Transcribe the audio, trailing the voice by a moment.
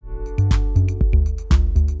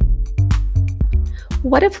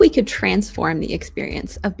What if we could transform the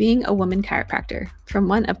experience of being a woman chiropractor from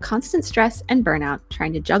one of constant stress and burnout,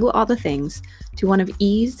 trying to juggle all the things, to one of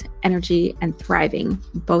ease, energy, and thriving,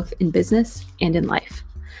 both in business and in life?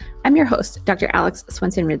 I'm your host, Dr. Alex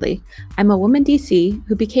Swenson Ridley. I'm a woman DC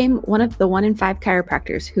who became one of the 1 in 5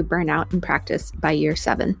 chiropractors who burn out in practice by year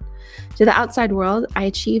 7. To the outside world, I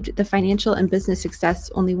achieved the financial and business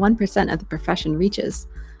success only 1% of the profession reaches.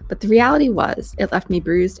 But the reality was, it left me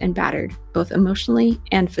bruised and battered, both emotionally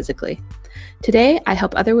and physically. Today, I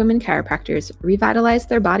help other women chiropractors revitalize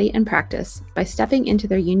their body and practice by stepping into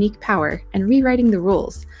their unique power and rewriting the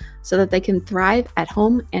rules so that they can thrive at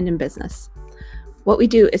home and in business. What we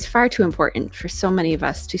do is far too important for so many of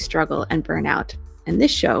us to struggle and burn out. And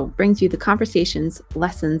this show brings you the conversations,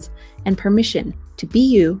 lessons, and permission to be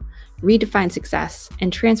you, redefine success,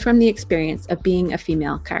 and transform the experience of being a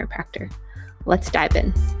female chiropractor. Let's dive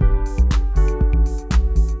in.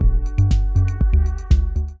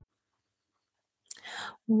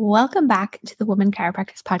 Welcome back to the Woman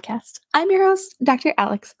Chiropractors Podcast. I'm your host, Dr.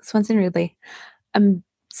 Alex Swenson Ridley. I'm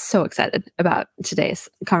so excited about today's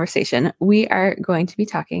conversation. We are going to be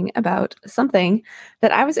talking about something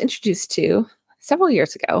that I was introduced to several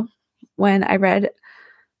years ago when I read,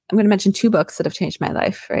 I'm going to mention 2 books that have changed my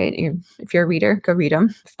life, right? If you're a reader, go read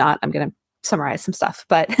them. If not, I'm going to summarize some stuff.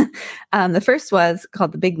 But the first was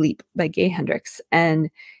called The Big Leap by Gay Hendricks. And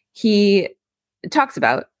he talks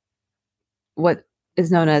about what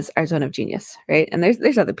is known as our zone of genius, right? And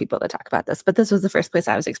there's other people that talk about this, but this was the first place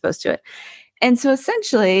I was exposed to it. And so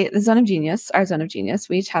essentially the zone of genius, our zone of genius,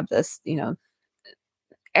 we each have this,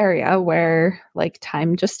 area where like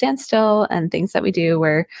time just stands still and things that we do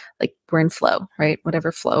where like we're in flow, right?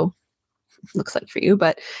 Whatever flow looks like for you,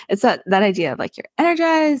 but it's that idea of like you're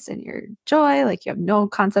energized and you're joy, like you have no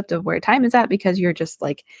concept of where time is at because you're just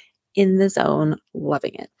like in the zone,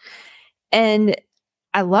 loving it. And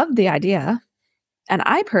I love the idea. And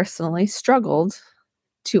I personally struggled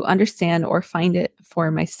to understand or find it for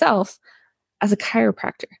myself as a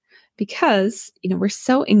chiropractor because, we're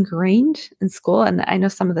so ingrained in school. And I know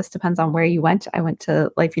some of this depends on where you went. I went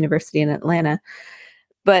to Life University in Atlanta,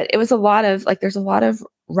 but it was a lot of like, there's a lot of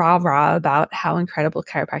rah about how incredible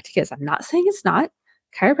chiropractic is. I'm not saying it's not.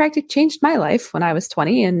 Chiropractic changed my life when I was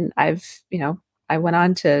 20 and I went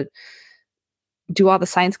on to do all the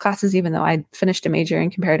science classes, even though I finished a major in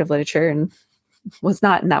comparative literature and was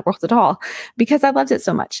not in that world at all because I loved it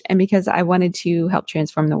so much and because I wanted to help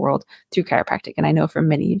transform the world through chiropractic. And I know for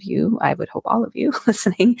many of you, I would hope all of you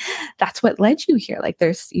listening, that's what led you here. Like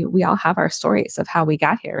we all have our stories of how we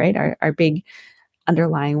got here, right? Our big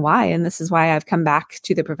underlying why. And this is why I've come back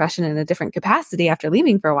to the profession in a different capacity after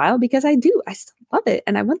leaving for a while, because I still love it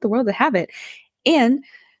and I want the world to have it. And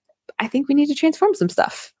I think we need to transform some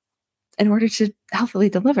stuff in order to healthily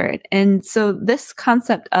deliver it. And so this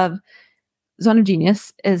concept of zone of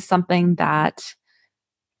genius is something that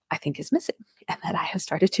I think is missing and that I have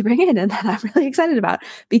started to bring in and that I'm really excited about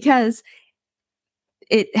because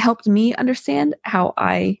it helped me understand how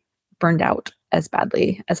I burned out as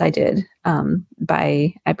badly as I did.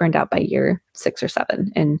 I burned out by year 6 or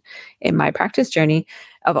 7 in my practice journey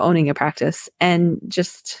of owning a practice, and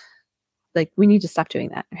just like, we need to stop doing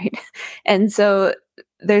that. Right. And so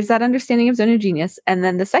there's that understanding of zone of genius. And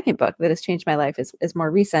then the second book that has changed my life is more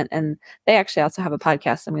recent. And they actually also have a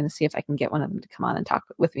podcast. I'm going to see if I can get one of them to come on and talk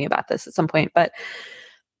with me about this at some point. But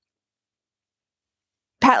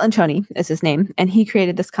Pat Lencioni is his name. And he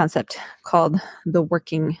created this concept called the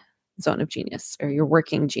working zone of genius, or your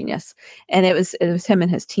working genius. And it was him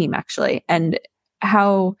and his team actually. And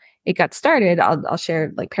how it got started, I'll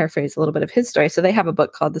share, like, paraphrase a little bit of his story. So they have a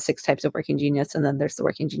book called The 6 Types of Working Genius. And then there's the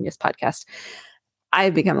Working Genius podcast.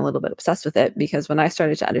 I've become a little bit obsessed with it because when I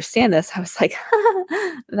started to understand this, I was like,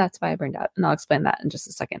 that's why I burned out. And I'll explain that in just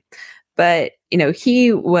a second. But,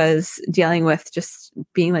 he was dealing with just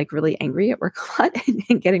being like really angry at work a lot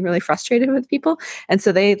and getting really frustrated with people. And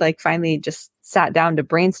so they like finally just sat down to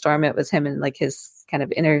brainstorm. It was him and like his kind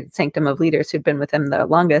of inner sanctum of leaders who'd been with him the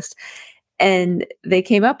longest. And they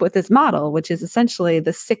came up with this model, which is essentially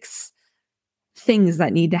the 6 things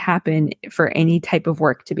that need to happen for any type of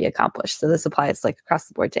work to be accomplished. So this applies like across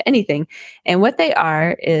the board to anything. And what they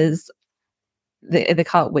are is they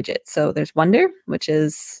call it widgets. So there's wonder, which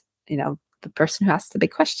is, the person who asks the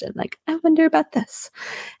big question, like, I wonder about this.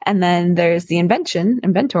 And then there's the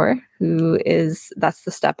inventor, that's the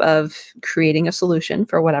step of creating a solution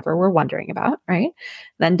for whatever we're wondering about, right?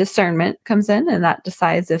 Then discernment comes in, and that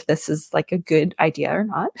decides if this is like a good idea or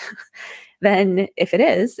not. Then if it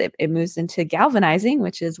is, it moves into galvanizing,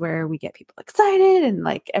 which is where we get people excited and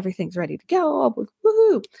like everything's ready to go.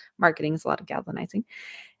 Woohoo! Marketing is a lot of galvanizing.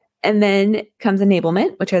 And then comes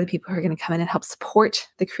enablement, which are the people who are going to come in and help support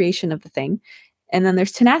the creation of the thing. And then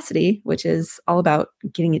there's tenacity, which is all about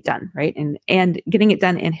getting it done, right? And getting it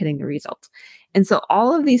done and hitting the result. And so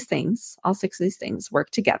all of these things, all 6 of these things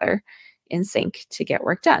work together in sync to get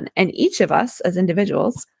work done. And each of us as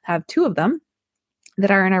individuals have 2 of them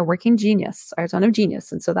that are in our working genius, our zone of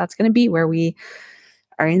genius. And so that's going to be where we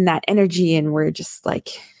are in that energy and we're just like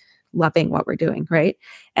loving what we're doing, right?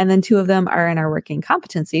 And then 2 of them are in our working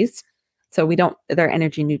competencies. So they're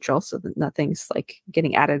energy neutral. So that nothing's like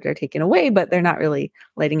getting added or taken away, but they're not really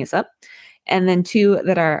lighting us up. And then 2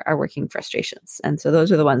 that are our working frustrations. And so those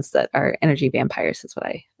are the ones that are energy vampires is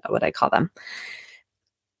what I call them.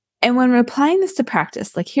 And when we're applying this to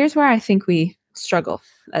practice, like here's where I think we struggle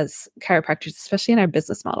as chiropractors, especially in our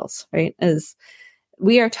business models, right? Is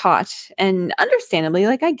we are taught, and understandably,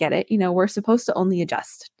 like I get it, we're supposed to only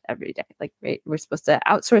adjust every day. Like, right, we're supposed to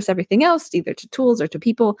outsource everything else, either to tools or to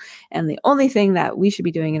people. And the only thing that we should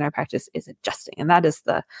be doing in our practice is adjusting. And that is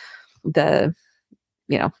the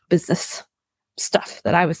business stuff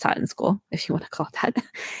that I was taught in school, if you want to call it that.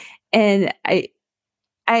 And I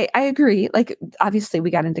agree. Like, obviously, we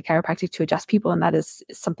got into chiropractic to adjust people, and that is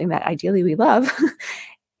something that ideally we love.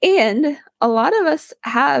 And a lot of us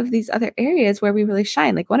have these other areas where we really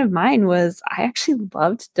shine. Like one of mine was I actually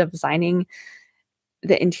loved designing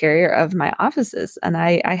the interior of my offices. And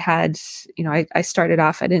I had, I started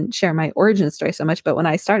off, I didn't share my origin story so much, but when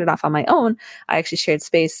I started off on my own, I actually shared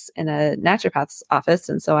space in a naturopath's office.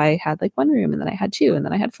 And so I had like 1 room, and then I had 2, and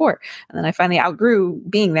then I had 4. And then I finally outgrew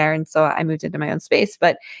being there. And so I moved into my own space.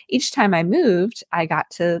 But each time I moved, I got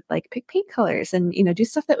to like pick paint colors and, do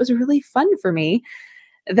stuff that was really fun for me,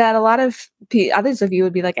 that a lot of others of you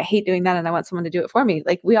would be like, I hate doing that and I want someone to do it for me.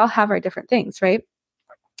 Like we all have our different things, right?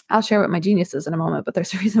 I'll share what my genius is in a moment, but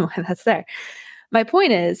there's a reason why that's there. My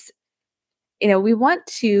point is, we want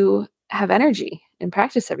to have energy in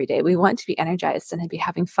practice every day. We want to be energized and be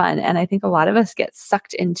having fun. And I think a lot of us get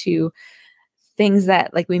sucked into things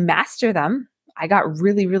that like we master them. I got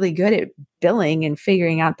really, really good at billing and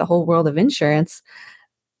figuring out the whole world of insurance,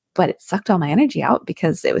 but it sucked all my energy out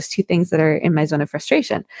because it was 2 things that are in my zone of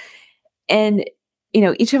frustration. And,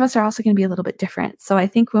 each of us are also going to be a little bit different. So I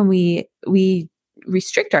think when we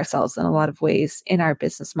restrict ourselves in a lot of ways in our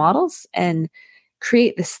business models and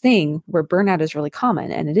create this thing where burnout is really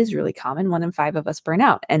common, and it is really common, 1 in 5 of us burn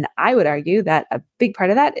out. And I would argue that a big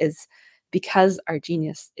part of that is because our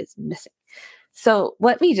genius is missing. So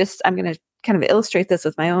I'm going to kind of illustrate this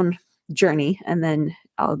with my own journey, and then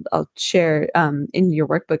I'll share in your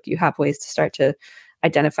workbook, you have ways to start to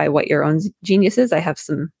identify what your own genius is. I have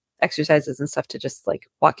some exercises and stuff to just like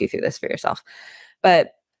walk you through this for yourself.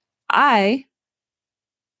 But I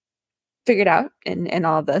figured out in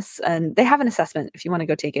all of this, and they have an assessment if you want to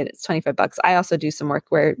go take it. It's $25. I also do some work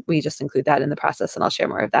where we just include that in the process, and I'll share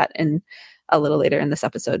more of that in a little later in this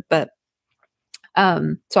episode. But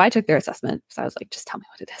so I took their assessment. So I was like, just tell me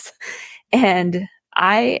what it is. And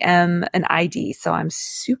I am an ID. So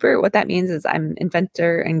what that means is I'm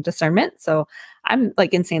inventor and discernment. So I'm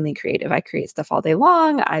like insanely creative. I create stuff all day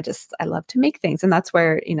long. I love to make things. And that's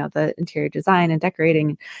where, the interior design and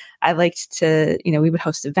decorating, I liked to, we would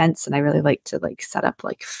host events, and I really liked to like set up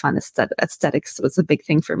like fun aesthetics was a big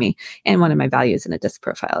thing for me, and one of my values in a disc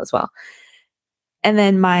profile as well. And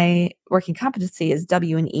then my working competency is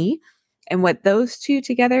W and E. And what those 2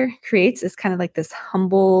 together creates is kind of like this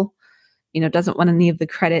humble, doesn't want any of the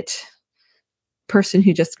credit person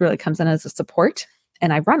who just really comes in as a support.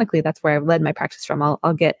 And ironically, that's where I've led my practice from.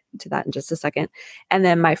 I'll get to that in just a second. And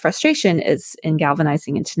then my frustration is in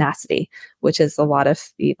galvanizing and tenacity, which is a lot of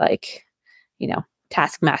the like,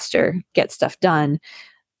 taskmaster, get stuff done.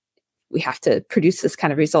 We have to produce this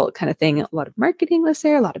kind of result kind of thing. A lot of marketing lives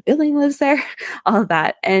there, a lot of billing lives there, all of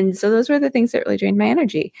that. And so those were the things that really drained my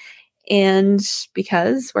energy. And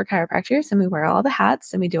because we're chiropractors and we wear all the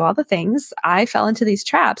hats and we do all the things, I fell into these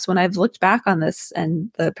traps when I've looked back on this and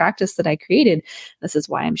the practice that I created. This is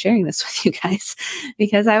why I'm sharing this with you guys,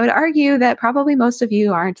 because I would argue that probably most of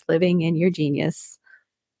you aren't living in your genius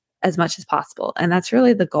as much as possible. And that's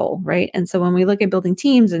really the goal, right? And so when we look at building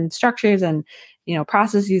teams and structures and,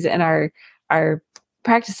 processes in our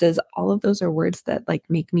practices, all of those are words that like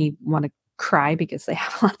make me want to cry because they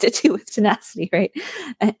have a lot to do with tenacity, right?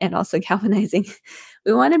 And also galvanizing.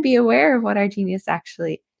 We want to be aware of what our genius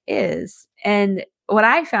actually is. And what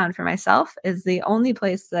I found for myself is the only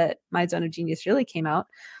place that my zone of genius really came out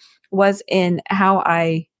was in how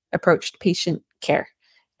I approached patient care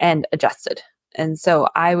and adjusted. And so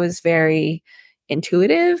I was very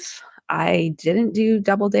intuitive. I didn't do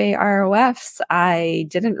double day ROFs. I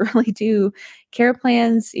didn't really do care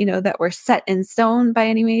plans, that were set in stone by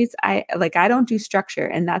any means. I don't do structure,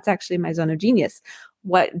 and that's actually my zone of genius.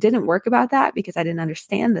 What didn't work about that, because I didn't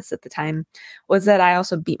understand this at the time, was that I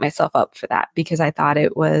also beat myself up for that because I thought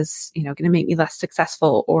it was, going to make me less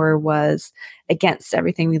successful, or was against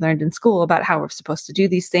everything we learned in school about how we're supposed to do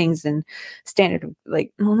these things and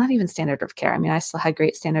not even standard of care. I mean, I still had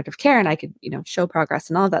great standard of care and I could, show progress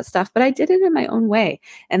and all of that stuff, but I did it in my own way.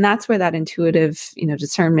 And that's where that intuitive,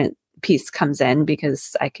 discernment piece comes in,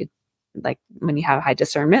 because I could, like, when you have high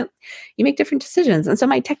discernment, you make different decisions. And so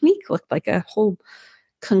my technique looked like a whole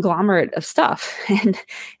conglomerate of stuff.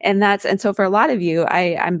 And so for a lot of you,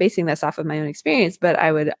 I'm basing this off of my own experience, but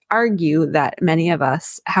I would argue that many of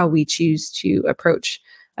us, how we choose to approach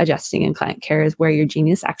adjusting in client care is where your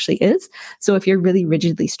genius actually is. So if you're really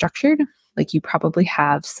rigidly structured, like, you probably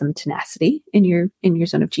have some tenacity in your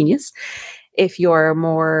zone of genius. If you're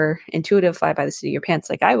more intuitive, fly by the seat of your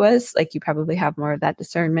pants, like I was, like, you probably have more of that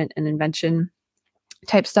discernment and invention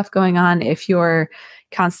type stuff going on. If you're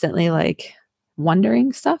constantly like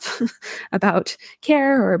wondering stuff about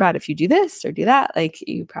care, or about if you do this or do that, like,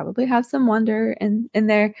 you probably have some wonder in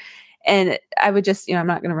there. And I would just, I'm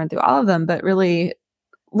not going to run through all of them, but really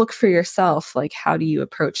look for yourself, like, how do you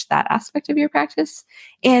approach that aspect of your practice?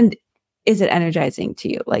 And is it energizing to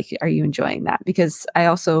you? Like, are you enjoying that? Because I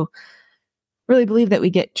also really believe that we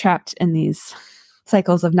get trapped in these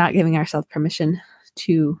cycles of not giving ourselves permission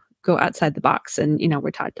to go outside the box. And,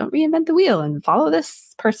 we're taught, don't reinvent the wheel and follow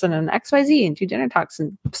this person and XYZ and do dinner talks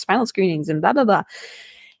and spinal screenings and blah, blah, blah.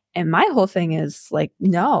 And my whole thing is like,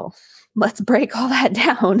 no, let's break all that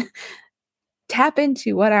down, tap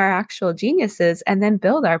into what our actual genius is, and then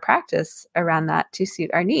build our practice around that to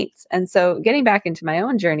suit our needs. And so getting back into my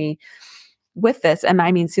own journey with this, and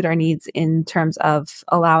I mean suit our needs in terms of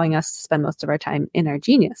allowing us to spend most of our time in our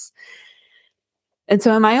genius. And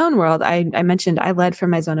so in my own world, I mentioned I led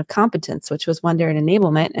from my zone of competence, which was wonder and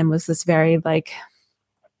enablement, and was this very like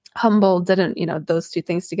humble, didn't, those two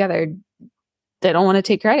things together, they don't want to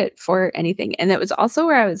take credit for anything. And it was also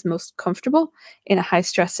where I was most comfortable in a high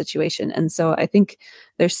stress situation. And so I think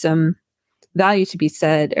there's some value to be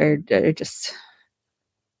said, or just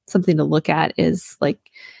something to look at, is like,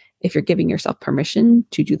 if you're giving yourself permission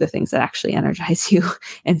to do the things that actually energize you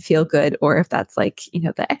and feel good, or if that's like,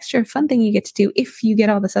 the extra fun thing you get to do if you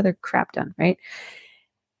get all this other crap done, right?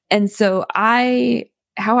 And so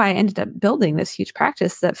how I ended up building this huge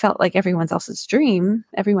practice that felt like everyone else's dream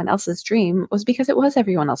was because it was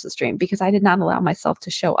everyone else's dream, because I did not allow myself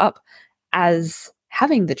to show up as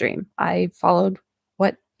having the dream. I followed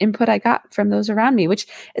what input I got from those around me, which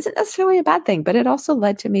isn't necessarily a bad thing, but it also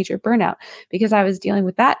led to major burnout because I was dealing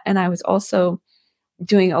with that. And I was also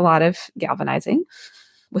doing a lot of galvanizing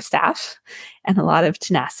with staff and a lot of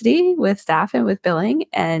tenacity with staff and with billing.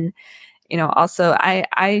 And, also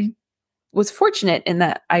I was fortunate in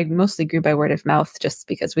that I mostly grew by word of mouth, just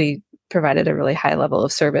because we provided a really high level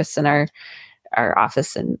of service in our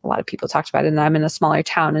office, and a lot of people talked about it, and I'm in a smaller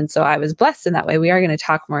town. And so I was blessed in that way. We are going to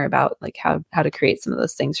talk more about like how to create some of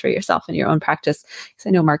those things for yourself in your own practice, because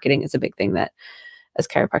I know marketing is a big thing that as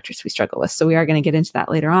chiropractors we struggle with. So we are going to get into that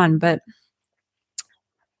later on. But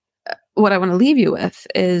what I want to leave you with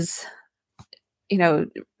is,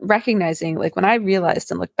 recognizing, like, when I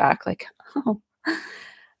realized and looked back, like, oh,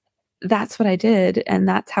 that's what I did, and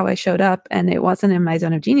that's how I showed up, and it wasn't in my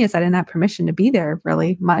zone of genius. I didn't have permission to be there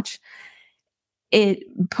really much. It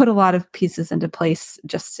put a lot of pieces into place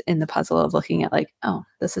just in the puzzle of looking at like, oh,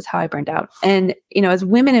 this is how I burned out. And, as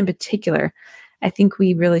women in particular, I think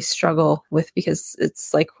we really struggle with, because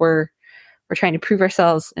it's like we're trying to prove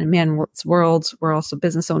ourselves in a man's world. We're also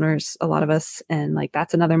business owners, a lot of us, and like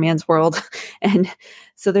that's another man's world. And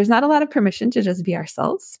so there's not a lot of permission to just be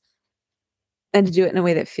ourselves and to do it in a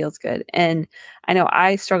way that feels good. And I know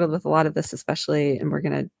I struggled with a lot of this, especially, and we're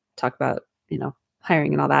going to talk about,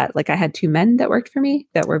 hiring and all that. Like, I had two men that worked for me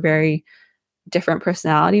that were very different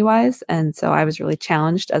personality wise. And so I was really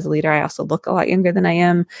challenged as a leader. I also look a lot younger than I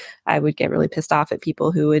am. I would get really pissed off at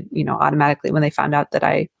people who would, automatically, when they found out that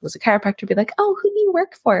I was a chiropractor, be like, oh, who do you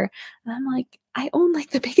work for? And I'm like, I own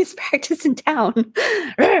like the biggest practice in town.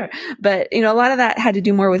 But, a lot of that had to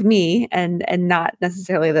do more with me, and not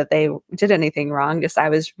necessarily that they did anything wrong. Just I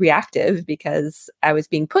was reactive because I was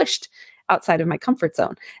being pushed outside of my comfort zone.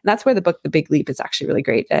 And that's where the book, The Big Leap, is actually really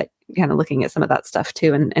great at kind of looking at some of that stuff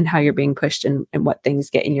too, and how you're being pushed, and what things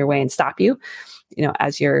get in your way and stop you,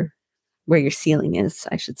 as where your ceiling is,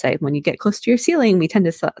 I should say. When you get close to your ceiling, we tend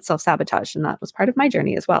to self-sabotage. And that was part of my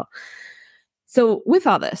journey as well. So with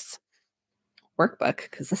all this, workbook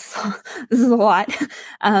because this is a lot.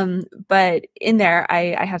 But in there,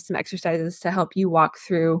 I have some exercises to help you walk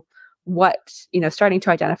through what, starting to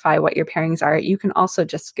identify what your pairings are. You can also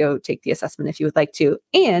just go take the assessment if you would like to,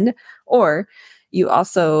 or you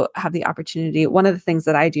also have the opportunity. One of the things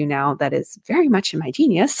that I do now that is very much in my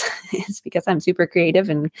genius is because I'm super creative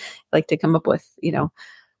and like to come up with,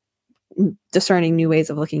 discerning new ways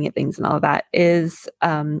of looking at things and all of that is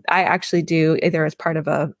I actually do either as part of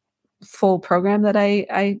a full program that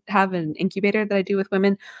I have an incubator that I do with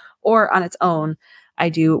women, or on its own, I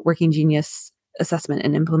do working genius assessment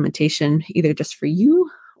and implementation, either just for you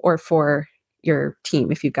or for your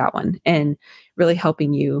team if you've got one, and really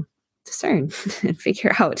helping you discern and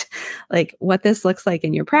figure out like what this looks like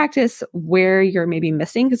in your practice, where you're maybe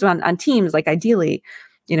missing. Because on teams, like ideally,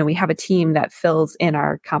 we have a team that fills in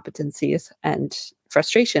our competencies and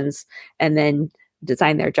frustrations and then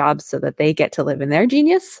design their jobs so that they get to live in their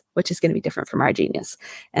genius, which is going to be different from our genius.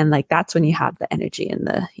 And like, that's when you have the energy and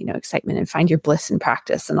the, excitement and find your bliss in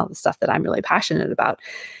practice and all the stuff that I'm really passionate about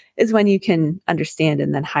is when you can understand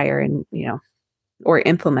and then hire and, or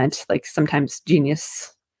implement. Like sometimes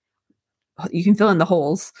genius, you can fill in the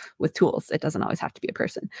holes with tools. It doesn't always have to be a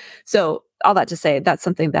person. So all that to say, that's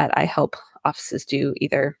something that I help offices do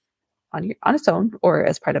either on its own or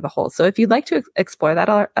as part of a whole. So if you'd like to explore that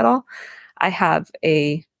at all, I have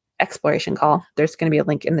a exploration call. There's going to be a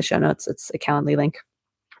link in the show notes. It's a Calendly link.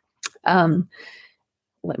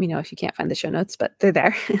 Let me know if you can't find the show notes, but they're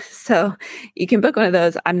there. So you can book one of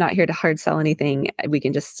those. I'm not here to hard sell anything.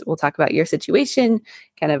 We'll talk about your situation,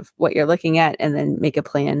 kind of what you're looking at, and then make a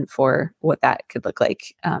plan for what that could look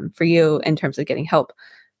like for you in terms of getting help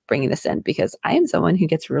bringing this in, because I am someone who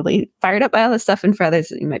gets really fired up by all this stuff. And for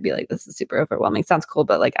others, you might be like, this is super overwhelming. Sounds cool,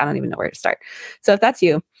 but like, I don't even know where to start. So if that's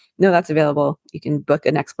you, that's available. You can book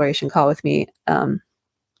an exploration call with me on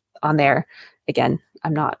there. Again,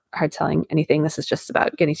 I'm not hard selling anything. This is just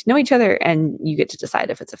about getting to know each other, and you get to decide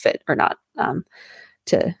if it's a fit or not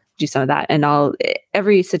to do some of that. And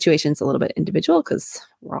every situation is a little bit individual because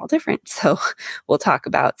we're all different. So we'll talk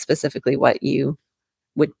about specifically what it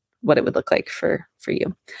would look like for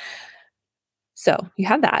you. So you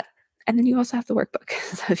have that. And then you also have the workbook.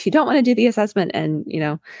 So if you don't want to do the assessment and,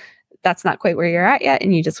 that's not quite where you're at yet,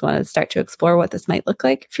 and you just want to start to explore what this might look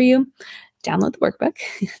like for you, download the workbook.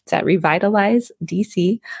 It's at Revitalize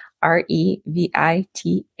DC,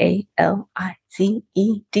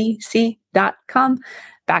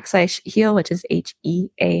 REVITALIZEDC.com/heal, which is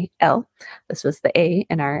HEAL. This was the A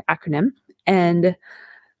in our acronym. And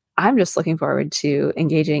I'm just looking forward to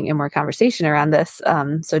engaging in more conversation around this.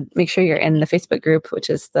 So make sure you're in the Facebook group, which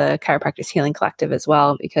is the Chiropractic Healing Collective as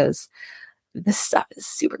well, because this stuff is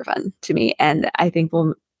super fun to me. And I think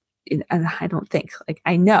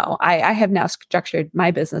I know I have now structured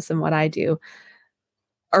my business and what I do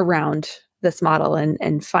around this model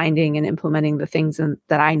and finding and implementing the things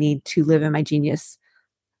that I need to live in my genius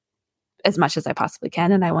as much as I possibly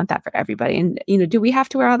can. And I want that for everybody. And, do we have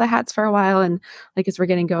to wear all the hats for a while? And like, as we're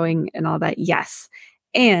getting going and all that? Yes.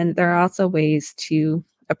 And there are also ways to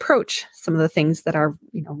approach some of the things that are,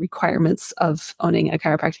 requirements of owning a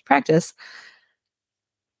chiropractic practice,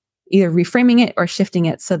 either reframing it or shifting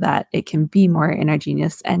it so that it can be more in our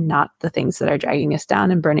genius and not the things that are dragging us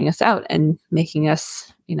down and burning us out and making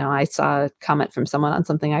us, I saw a comment from someone on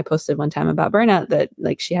something I posted one time about burnout that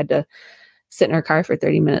like she had to sit in her car for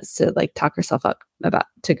 30 minutes to like talk herself up about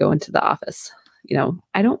to go into the office.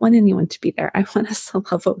 I don't want anyone to be there. I want us to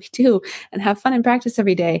love what we do and have fun in practice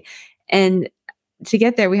every day. And to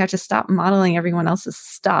get there, we have to stop modeling everyone else's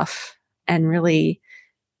stuff and really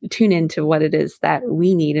tune into what it is that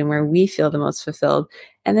we need and where we feel the most fulfilled,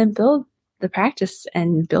 and then build the practice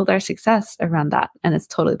and build our success around that. And it's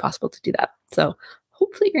totally possible to do that. So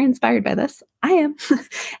hopefully you're inspired by this. I am.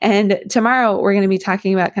 And tomorrow we're going to be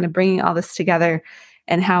talking about kind of bringing all this together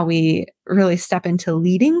and how we really step into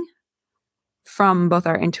leading from both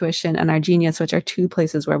our intuition and our genius, which are two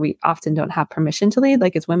places where we often don't have permission to lead.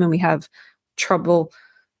 Like as women, we have trouble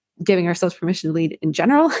giving ourselves permission to lead in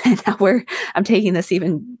general. And now I'm taking this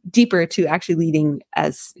even deeper to actually leading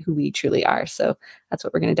as who we truly are. So that's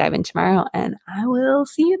what we're going to dive in tomorrow. And I will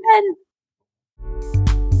see you then.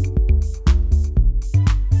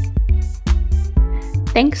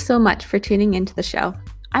 Thanks so much for tuning into the show.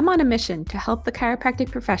 I'm on a mission to help the chiropractic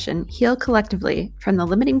profession heal collectively from the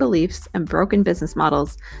limiting beliefs and broken business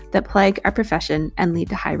models that plague our profession and lead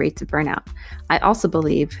to high rates of burnout. I also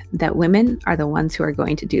believe that women are the ones who are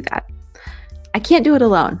going to do that. I can't do it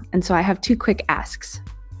alone, and so I have two quick asks.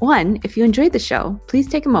 One, if you enjoyed the show, please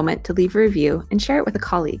take a moment to leave a review and share it with a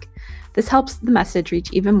colleague. This helps the message reach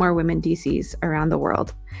even more women DCs around the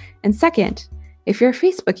world. And second, If you're a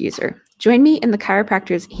Facebook user, join me in the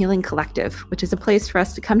Chiropractors Healing Collective, which is a place for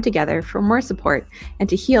us to come together for more support and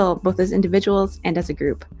to heal both as individuals and as a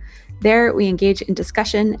group. There, we engage in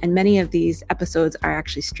discussion, and many of these episodes are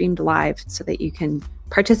actually streamed live so that you can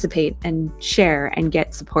participate and share and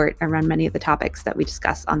get support around many of the topics that we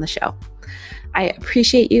discuss on the show. I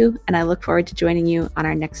appreciate you, and I look forward to joining you on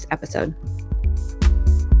our next episode.